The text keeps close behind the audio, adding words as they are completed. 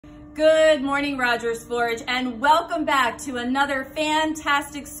Good morning, Rogers Forge, and welcome back to another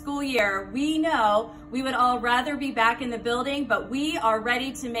fantastic school year. We know we would all rather be back in the building, but we are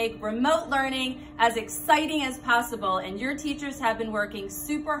ready to make remote learning as exciting as possible, and your teachers have been working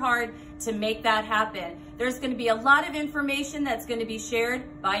super hard to make that happen. There's going to be a lot of information that's going to be shared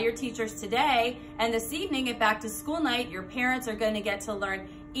by your teachers today, and this evening at Back to School Night, your parents are going to get to learn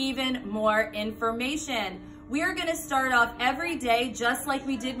even more information. We are going to start off every day just like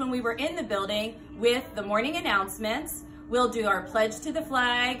we did when we were in the building with the morning announcements. We'll do our pledge to the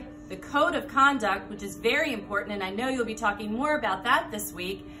flag, the code of conduct, which is very important, and I know you'll be talking more about that this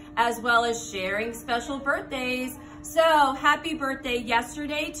week, as well as sharing special birthdays. So happy birthday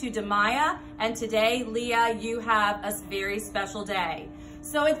yesterday to Demaya, and today, Leah, you have a very special day.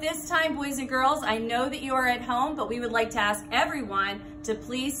 So at this time, boys and girls, I know that you are at home, but we would like to ask everyone to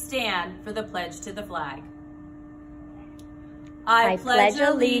please stand for the pledge to the flag. I pledge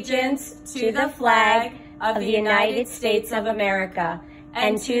allegiance to the flag of the United States of America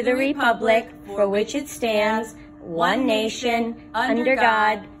and to the republic for which it stands, one nation, under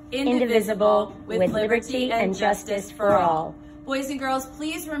God, indivisible, with liberty and justice for all. Boys and girls,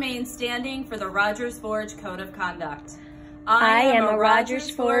 please remain standing for the Rogers Forge Code of Conduct. I am a Rogers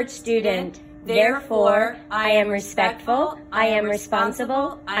Forge student. Therefore, I am respectful, I am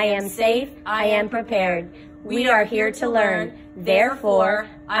responsible, I am safe, I am prepared. We are here to learn. Therefore,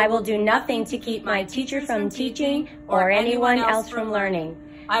 I will do nothing to keep my teacher from teaching or anyone else from learning.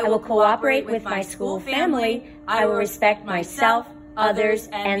 I will cooperate with my school family. I will respect myself, others,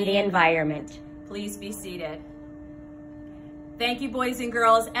 and the environment. Please be seated. Thank you, boys and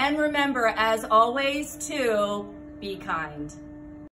girls. And remember, as always, to be kind.